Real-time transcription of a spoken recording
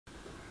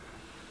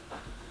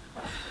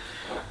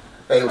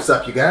Hey, what's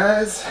up, you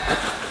guys?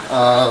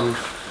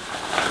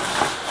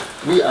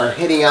 We are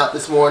heading out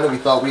this morning. We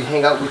thought we'd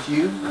hang out with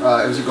you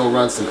as we go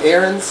run some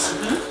errands.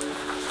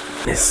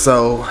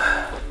 So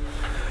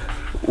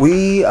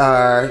we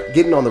are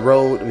getting on the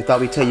road. We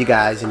thought we'd tell you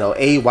guys, you know,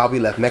 why we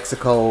left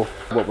Mexico,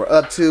 what we're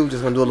up to.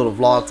 Just gonna do a little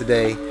vlog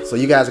today. So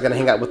you guys are gonna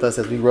hang out with us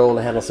as we roll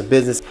and handle some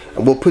business,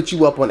 and we'll put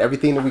you up on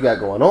everything that we got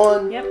going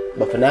on. Yep.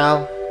 But for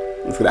now,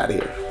 let's get out of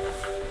here.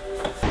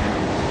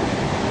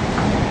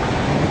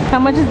 How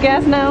much is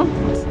gas now?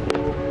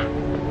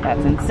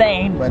 That's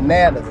insane.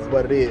 Bananas is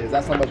what it is.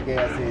 That's how much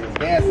gas is.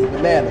 Gas is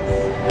bananas.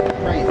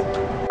 Crazy.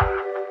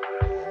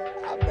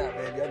 I'm not,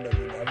 baby. I know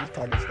you know. I'm just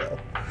talking stuff.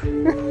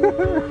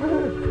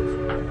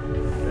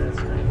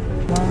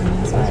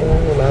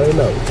 I don't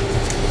know.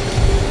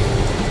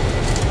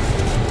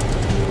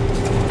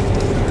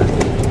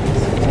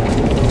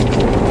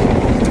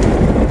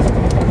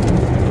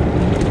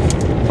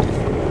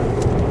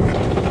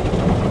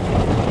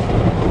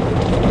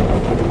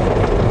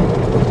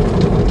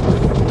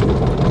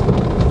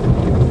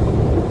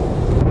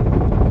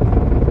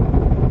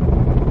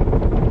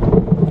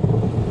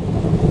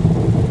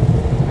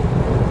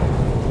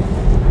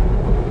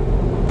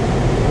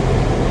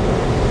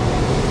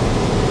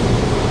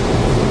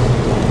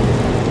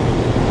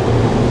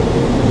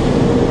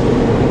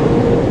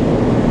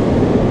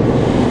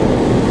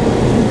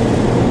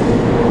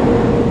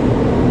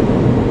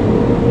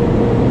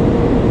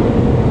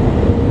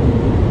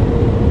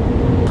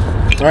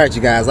 All right,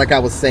 you guys, like I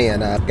was saying,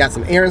 got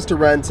some errands to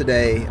run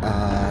today.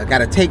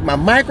 Gotta take my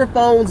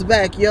microphones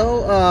back,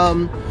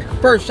 yo.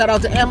 First, shout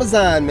out to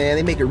Amazon, man.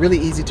 They make it really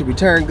easy to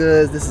return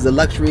goods. This is a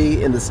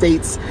luxury in the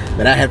States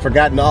that I had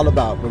forgotten all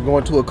about. We're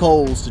going to a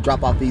Kohl's to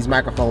drop off these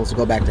microphones to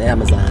go back to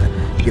Amazon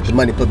to get the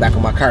money put back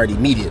on my card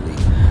immediately.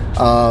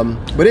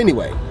 But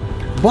anyway,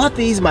 bought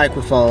these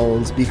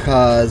microphones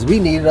because we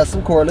needed us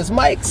some cordless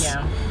mics.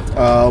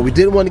 Yeah. We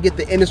didn't want to get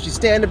the industry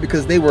standard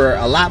because they were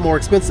a lot more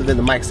expensive than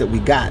the mics that we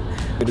got.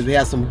 We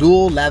had some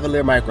dual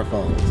lavalier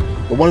microphones,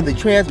 but one of the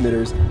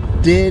transmitters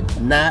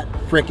did not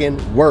freaking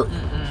work.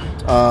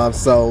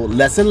 So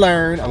lesson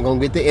learned. I'm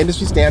gonna get the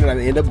industry standard. I'm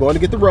gonna end up going to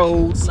get the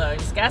Rhodes. So you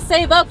just gotta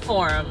save up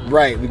for them.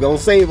 Right, we're gonna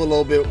save a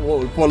little bit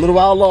for a little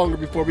while longer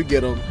before we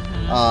get them,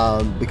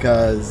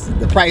 because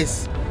the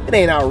price, it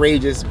ain't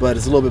outrageous, but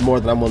it's a little bit more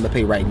than I'm willing to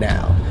pay right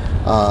now.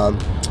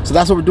 So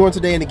that's what we're doing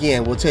today, and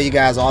again, we'll tell you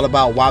guys all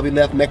about why we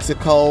left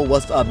Mexico,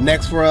 what's up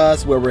next for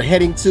us, where we're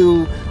heading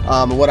to,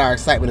 and what our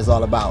excitement is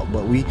all about.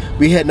 But we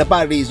heading up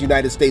out of these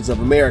United States of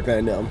America,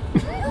 and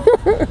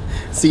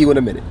see you in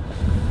a minute.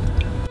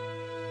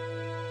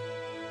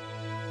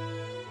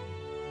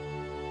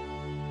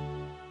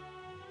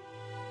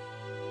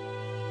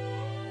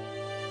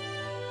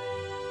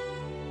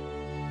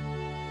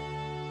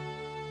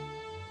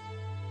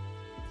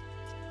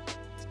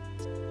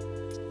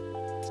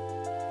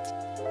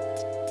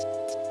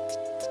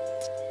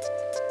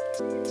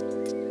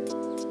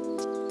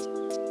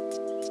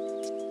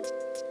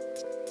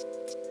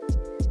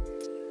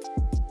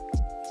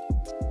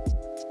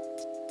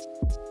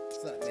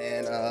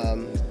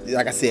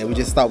 Like I said, we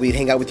just thought we'd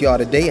hang out with y'all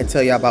today and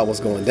tell y'all about what's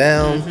going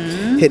down.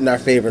 Hitting our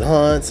favorite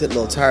hunts, hit a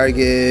little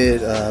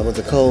Target, went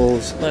to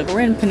Kohl's. Look,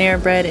 we're in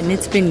Panera Bread, and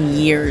it's been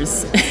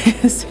years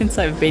since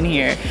I've been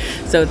here.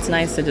 So it's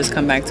nice to just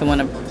come back to one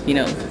of, you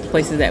know,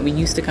 places that we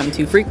used to come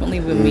to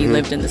frequently when we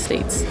lived in the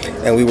States.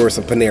 And we were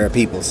some Panera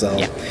people, so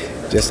yeah.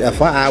 Just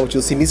FYI, what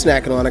you'll see me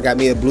snacking on, I got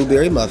me a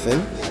blueberry muffin,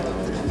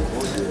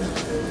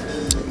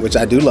 which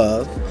I do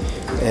love.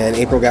 And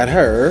April got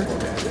her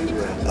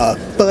a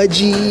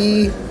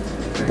fudgy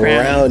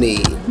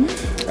brownie.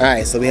 All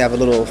right, so we have a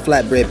little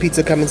flatbread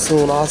pizza coming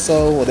soon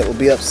also. Well, that will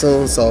be up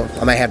soon, so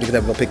I might have to get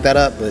up and go pick that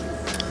up, but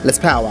let's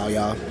powwow,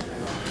 y'all.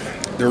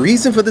 The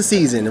reason for the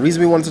season, the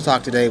reason we wanted to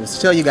talk today was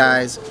to tell you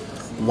guys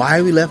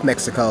why we left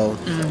Mexico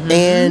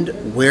and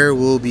where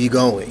we'll be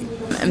going.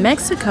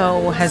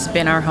 Mexico has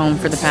been our home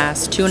for the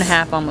past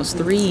 2.5, almost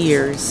 3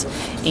 years,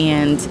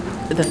 and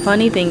the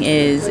funny thing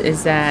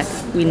is that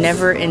we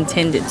never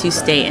intended to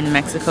stay in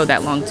Mexico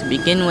that long to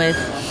begin with.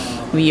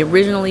 We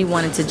originally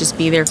wanted to just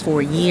be there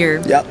for a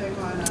year. Yep.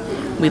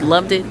 We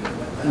loved it.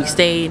 We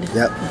stayed.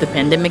 Yep. The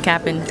pandemic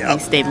happened. Yep. We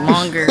stayed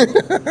longer.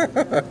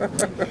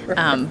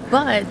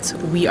 But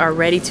we are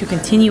ready to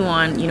continue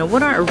on, you know,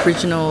 what our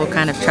original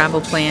kind of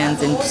travel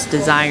plans and just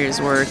desires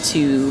were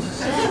to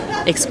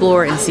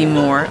explore and see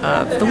more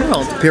of the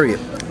world. Period.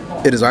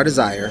 It is our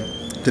desire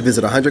to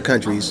visit 100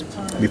 countries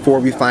before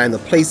we find the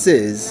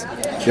places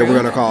that we're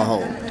going to call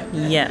home.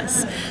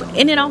 Yes.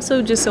 And it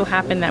also just so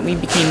happened that we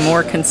became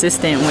more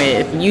consistent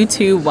with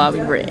YouTube while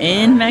we were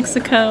in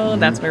Mexico.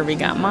 That's where we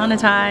got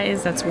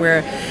monetized. That's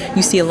where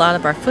you see a lot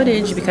of our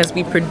footage because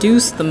we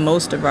produce the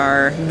most of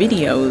our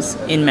videos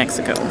in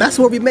Mexico. That's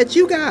where we met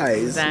you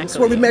guys. Exactly. That's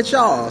where we met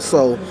y'all.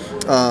 So,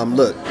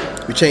 look,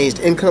 we changed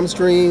income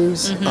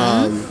streams.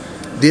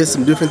 Did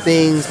some different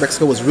things.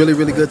 Mexico was really,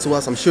 really good to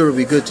us. I'm sure it'll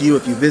be good to you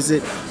if you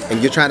visit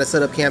and you're trying to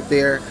set up camp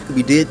there.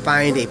 We did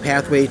find a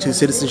pathway to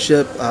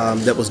citizenship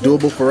that was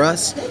doable for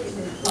us.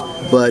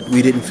 but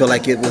we didn't feel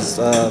like it was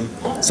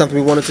something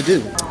we wanted to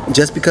do.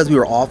 Just because we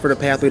were offered a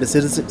pathway to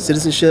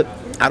citizenship,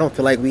 I don't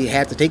feel like we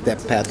had to take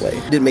that pathway.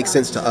 It didn't make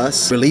sense to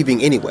us. We're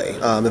leaving anyway.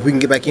 If we can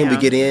get back in, we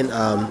get in.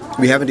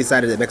 We haven't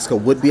decided that Mexico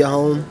would be a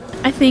home.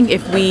 I think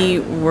if we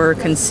were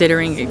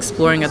considering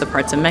exploring other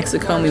parts of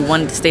Mexico and we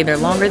wanted to stay there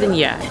longer, then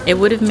yeah, it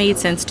would have made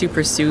sense to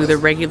pursue the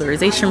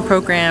regularization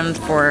program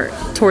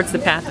towards the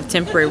path of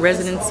temporary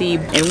residency.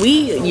 And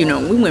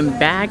we went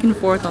back and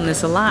forth on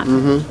this a lot.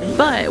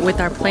 But with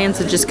our plans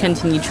to just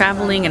continue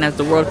traveling, and as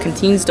the world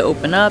continues to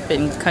open up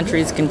and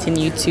countries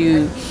continue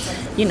to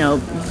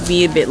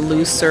be a bit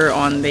looser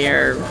on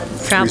their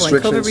travel and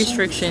COVID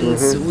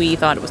restrictions, we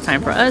thought it was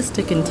time for us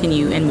to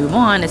continue and move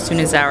on as soon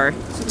as our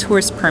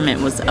tourist permit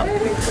was up.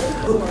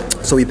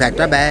 So we packed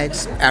our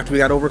bags after we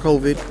got over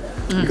COVID,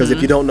 because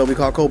if you don't know, we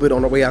caught COVID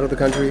on our way out of the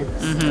country,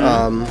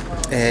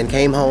 and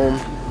came home,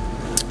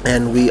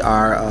 and we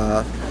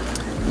are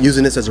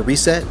using this as a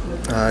reset.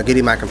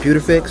 Getting my computer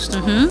fixed,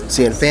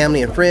 seeing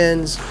family and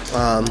friends,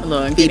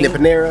 eating at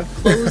Panera.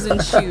 Clothes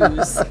and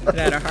shoes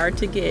that are hard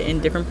to get in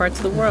different parts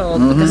of the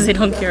world because they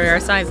don't carry our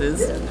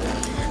sizes.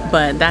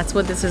 But that's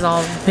what this has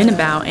all been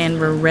about, and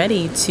we're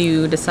ready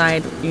to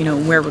decide,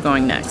 where we're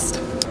going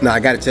next. Now, I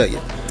got to tell you,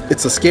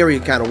 it's a scary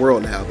kind of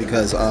world now,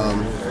 because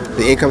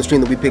the income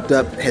stream that we picked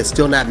up has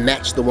still not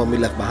matched the one we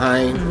left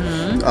behind.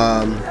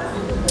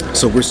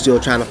 So we're still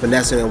trying to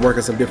finesse it and work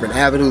on some different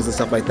avenues and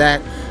stuff like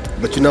that.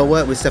 But you know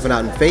what? We're stepping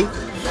out in faith,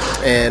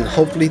 and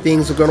hopefully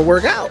things are going to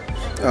work out.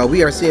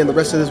 We are seeing the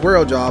rest of this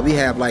world, y'all. We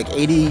have like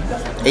 80,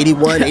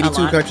 81,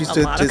 82 countries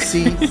to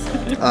see.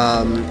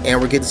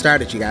 And we're getting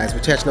started, you guys.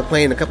 We're catching a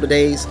plane in a couple of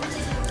days.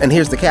 And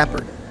here's the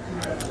capper.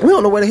 We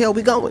don't know where the hell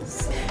we're going.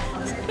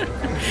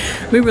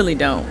 We really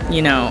don't.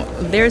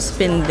 There's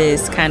been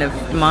this kind of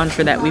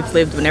mantra that we've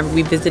lived whenever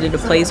we visited a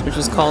place, which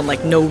was called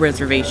like no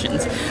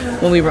reservations.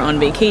 When we were on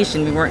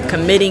vacation, we weren't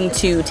committing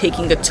to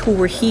taking a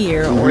tour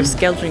here or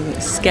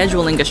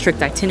scheduling a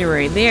strict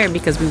itinerary there,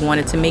 because we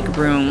wanted to make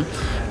room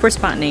for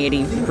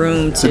spontaneity,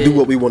 room to do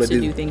what we want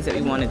to do things that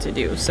we wanted to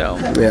do. So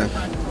yeah,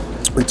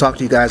 we talked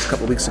to you guys a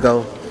couple of weeks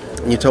ago,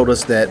 and you told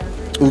us that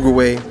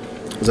Uruguay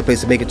was a place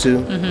to make it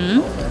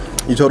to.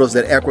 You told us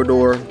that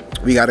Ecuador,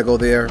 we got to go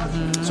there.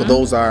 So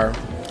those are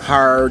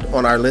hard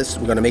on our list.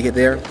 We're going to make it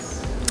there.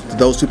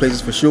 Those two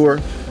places for sure.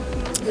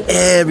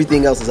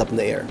 Everything else is up in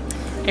the air.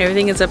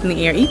 Everything is up in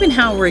the air, even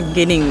how we're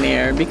getting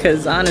there,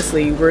 because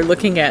honestly, we're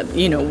looking at,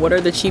 what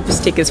are the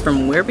cheapest tickets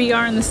from where we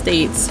are in the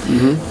States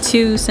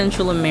to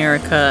Central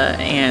America,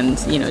 and,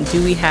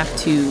 do we have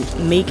to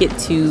make it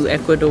to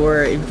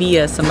Ecuador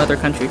via some other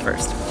country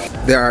first?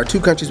 There are two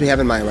countries we have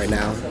in mind right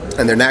now,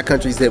 and they're not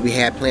countries that we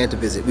had planned to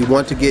visit. We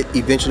want to get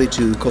eventually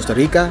to Costa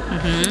Rica,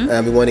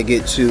 and we want to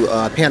get to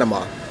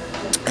Panama.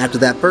 After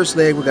that first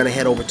leg, we're going to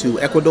head over to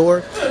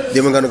Ecuador,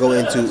 then we're going to go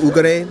into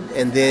Uruguay,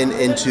 and then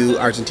into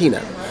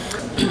Argentina.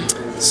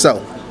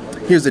 So,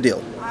 here's the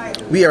deal.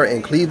 We are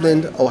in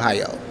Cleveland,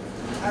 Ohio.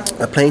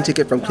 A plane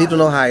ticket from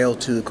Cleveland, Ohio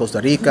to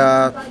Costa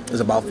Rica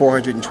is about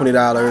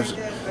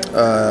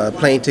 $420.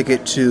 Plane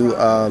ticket to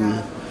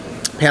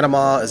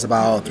Panama is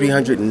about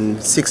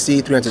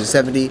 $360,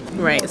 $370.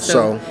 Right.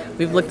 So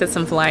we've looked at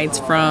some flights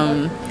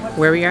from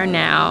where we are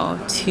now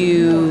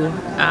to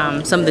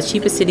some of the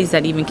cheapest cities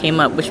that even came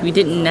up, which we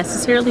didn't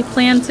necessarily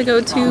plan to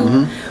go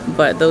to,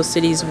 but those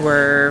cities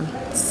were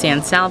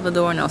San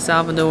Salvador and El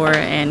Salvador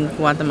and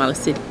Guatemala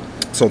City.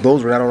 So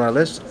those were not on our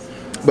list,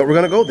 but we're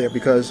going to go there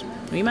because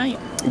we might.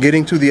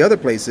 Getting to the other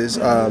places,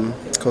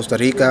 Costa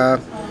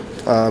Rica,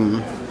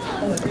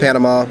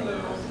 Panama,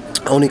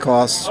 only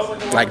costs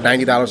like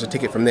 $90 a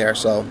ticket from there.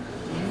 So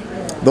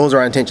those are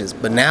our intentions.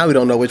 But now we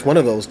don't know which one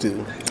of those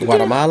two,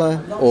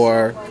 Guatemala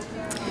or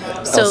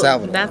El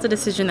Salvador. That's a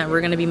decision that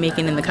we're going to be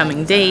making in the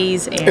coming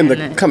days. And in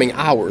the coming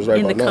hours, right?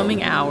 In the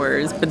coming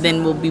hours. But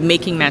then we'll be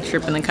making that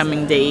trip in the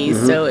coming days.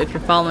 So if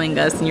you're following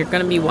us and you're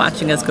going to be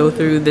watching us go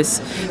through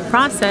this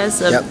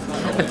process of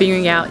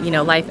figuring out,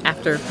 life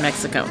after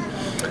Mexico.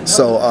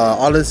 So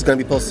all of this is going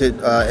to be posted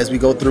as we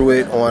go through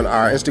it on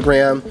our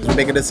Instagram. We're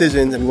making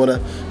decisions and we want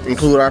to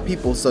include our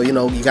people. So,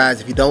 you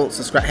guys, if you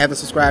haven't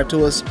subscribed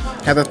to us,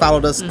 haven't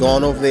followed us, go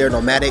on over there,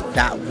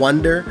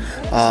 nomadic.wonder.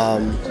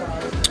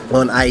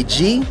 On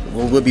IG,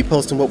 we'll be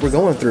posting what we're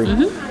going through.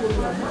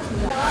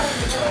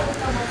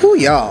 Ooh,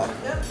 y'all.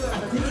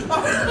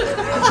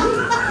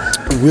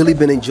 Really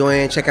been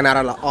enjoying checking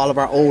out all of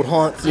our old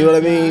haunts, you know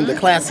what I mean? The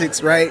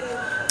classics, right?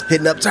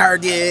 Hitting up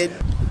Target.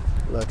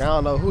 Look, I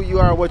don't know who you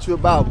are or what you're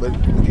about, but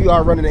if you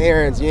are running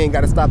errands, you ain't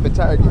got to stop at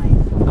Target.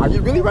 Are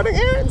you really running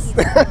errands?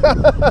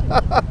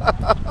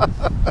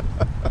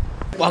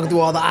 Walking through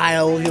all the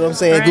aisles, you know what I'm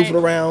saying? Goofing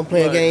around,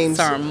 playing games.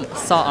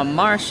 Saw a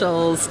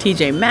Marshalls,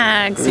 TJ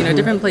Maxx,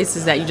 different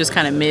places that you just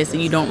kind of miss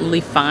and you don't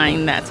really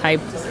find that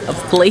type of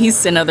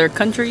place in other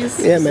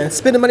countries. Yeah, man.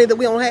 Spending money that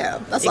we don't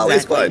have. That's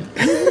always fun.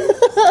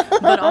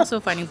 But also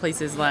finding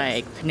places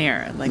like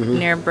Panera. Like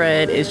Panera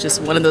Bread is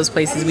just one of those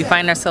places we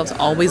find ourselves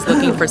always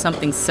looking for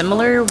something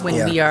similar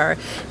when we are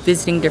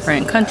visiting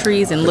different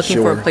countries and looking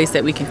for a place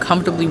that we can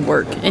comfortably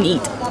work and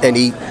eat.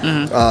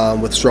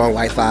 With strong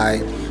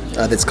Wi-Fi.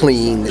 that's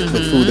clean,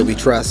 with food that we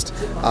trust,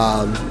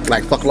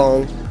 like Phuc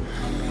Long.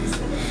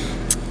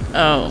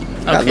 Oh,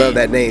 okay. I love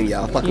that name,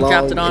 y'all. Phuc You Long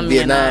dropped it on in me,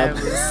 Vietnam.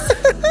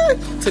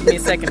 and took me a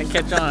second to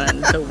catch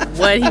on to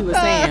what he was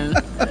saying.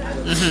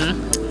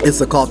 It's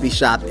a coffee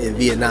shop in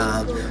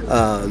Vietnam,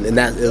 and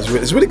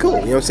it's really cool.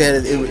 You know what I'm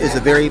saying? It's a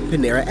very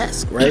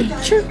Panera-esque, right?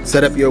 Sure.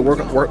 Set up your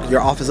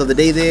your office of the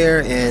day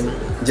there and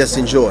just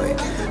enjoy.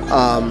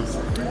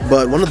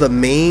 But one of the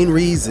main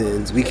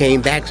reasons we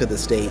came back to the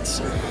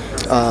States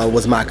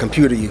was my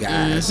computer, you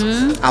guys.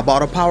 I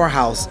bought a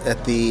powerhouse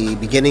at the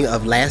beginning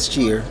of last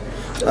year,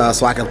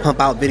 so I can pump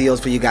out videos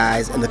for you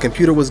guys, and the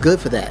computer was good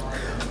for that.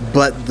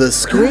 But the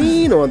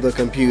screen on the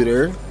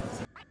computer,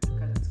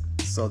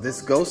 so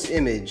this ghost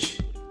image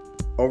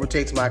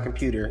overtakes my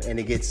computer and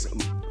it gets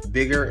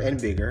bigger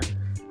and bigger.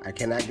 I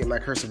cannot get my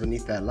cursor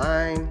beneath that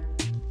line,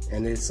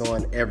 and it's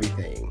on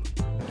everything.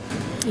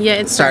 Yeah,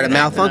 it started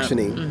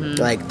malfunctioning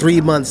like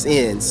 3 months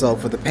in. So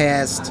for the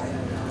past,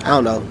 I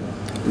don't know,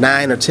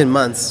 9 or 10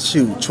 months,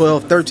 shoot,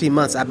 12, 13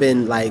 months, I've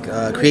been like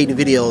creating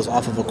videos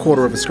off of a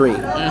quarter of a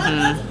screen.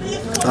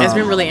 It's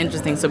been really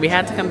interesting. So we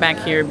had to come back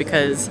here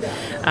because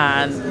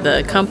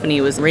the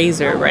company was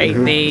Razer, right?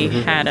 They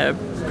had a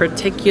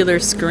particular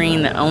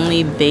screen that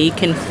only they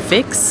can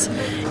fix,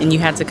 and you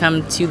had to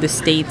come to the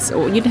States,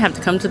 or you didn't have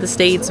to come to the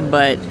States,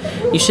 but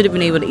you should have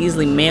been able to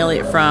easily mail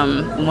it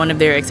from one of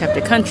their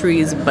accepted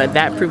countries, but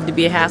that proved to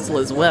be a hassle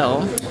as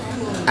well.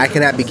 I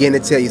cannot begin to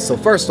tell you. So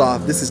first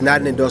off, this is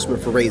not an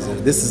endorsement for Razer.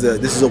 This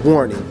is a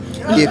warning.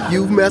 If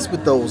you mess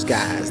with those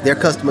guys, their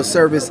customer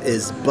service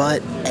is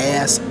butt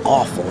ass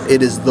awful.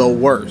 It is the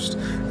worst.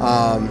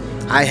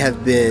 I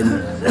have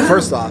been,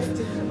 first off,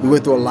 we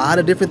went through a lot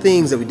of different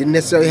things that we didn't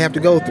necessarily have to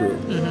go through.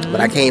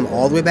 But I came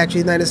all the way back to the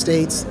United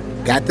States,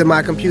 got to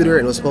my computer,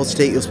 and it was supposed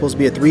to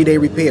be a 3-day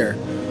repair.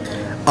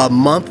 A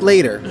month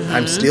later,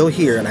 I'm still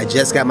here, and I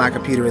just got my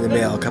computer in the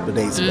mail a couple of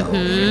days ago.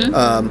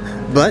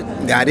 But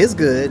God is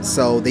good,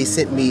 so they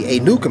sent me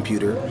a new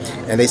computer,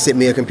 and they sent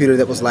me a computer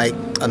that was like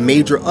a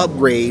major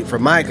upgrade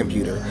from my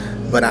computer.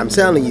 But I'm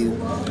telling you,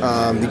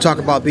 you talk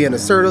about being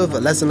assertive,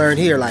 a lesson learned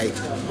here, like,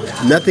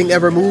 nothing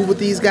ever moved with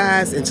these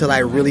guys until I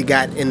really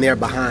got in their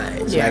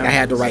behinds. Like, I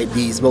had to write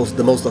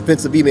the most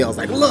offensive emails,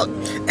 like, look,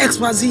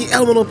 XYZ,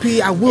 elemental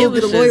P, I will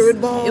get a lawyer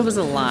involved. It was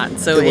a lot.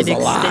 So it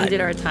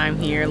extended our time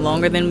here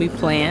longer than we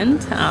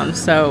planned.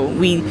 So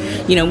we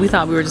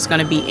thought we were just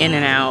going to be in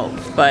and out,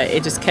 but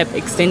it just kept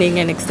extending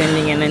and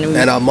extending, and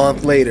then a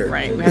month later,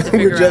 right, we had to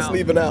figure we're just out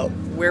leaving out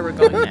where we're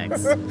going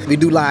next. We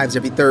do lives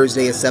every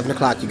Thursday at 7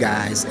 o'clock, you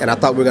guys, and I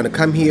thought we were going to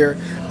come here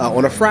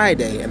on a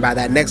Friday, and by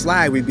that next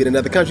live we'd be in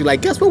another country.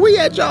 Like, guess where we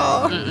at,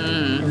 y'all?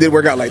 Didn't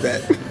work out like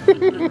that.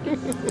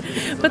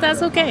 But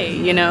that's okay,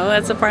 you know,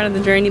 that's a part of the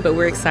journey. But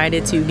we're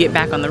excited to get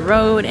back on the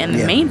road, and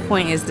the main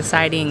point is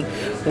deciding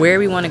where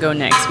we want to go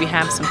next. We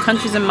have some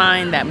countries in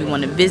mind that we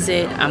want to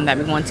visit, that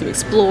we want to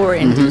explore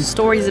and do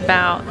stories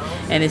about,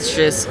 and it's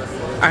just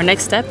our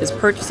next step is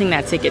purchasing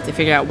that ticket to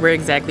figure out where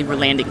exactly we're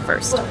landing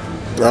first.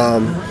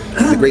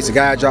 The Grace of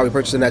God, y'all, we're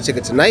purchasing that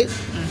ticket tonight.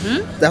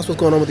 That's what's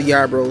going on with the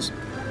Yarbros.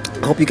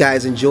 I hope you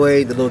guys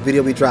enjoyed the little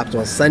video we dropped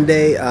on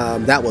Sunday.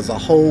 That was a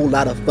whole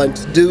lot of fun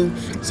to do.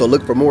 So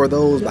look for more of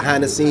those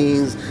behind the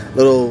scenes,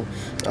 little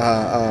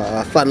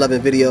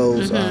fun-loving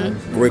videos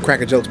where we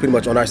crack jokes pretty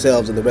much on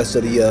ourselves and the rest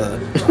of the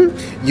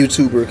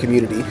YouTuber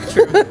community.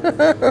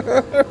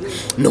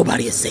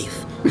 Nobody is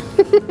safe.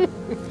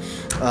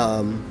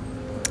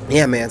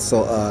 Yeah, man,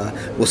 so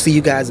we'll see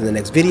you guys in the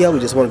next video. We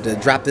just wanted to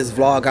drop this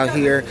vlog out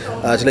here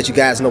to let you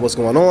guys know what's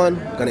going on.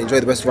 Gonna enjoy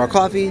the rest of our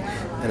coffee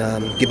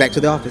and get back to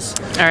the office.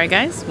 All right,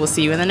 guys, we'll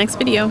see you in the next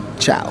video.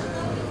 Ciao.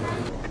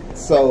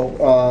 So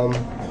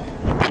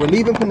we're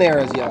leaving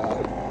Panera's,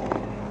 y'all.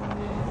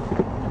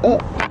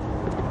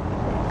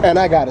 And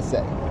I gotta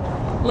say,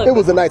 look, it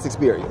was a nice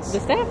experience. The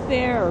staff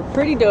there are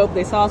pretty dope.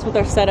 They saw us with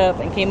our setup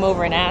and came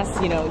over and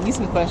asked, you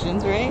some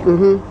questions, right?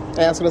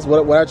 Asking us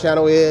what our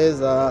channel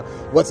is,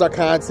 what's our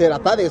content. I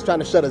thought they was trying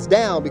to shut us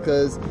down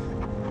because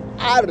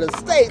out of the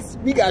States,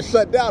 we got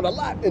shut down a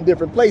lot in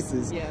different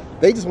places. Yeah.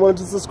 They just wanted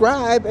to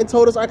subscribe and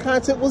told us our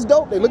content was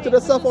dope. They looked at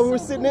us up while we were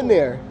sitting in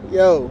there.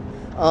 Yo,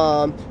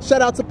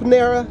 shout out to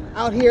Panera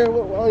out here. I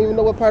don't even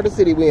know what part of the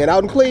city we're in.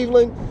 Out in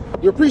Cleveland.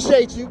 We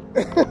appreciate you.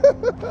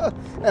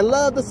 And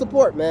love the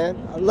support, man.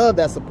 I love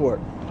that support.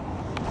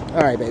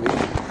 All right, baby.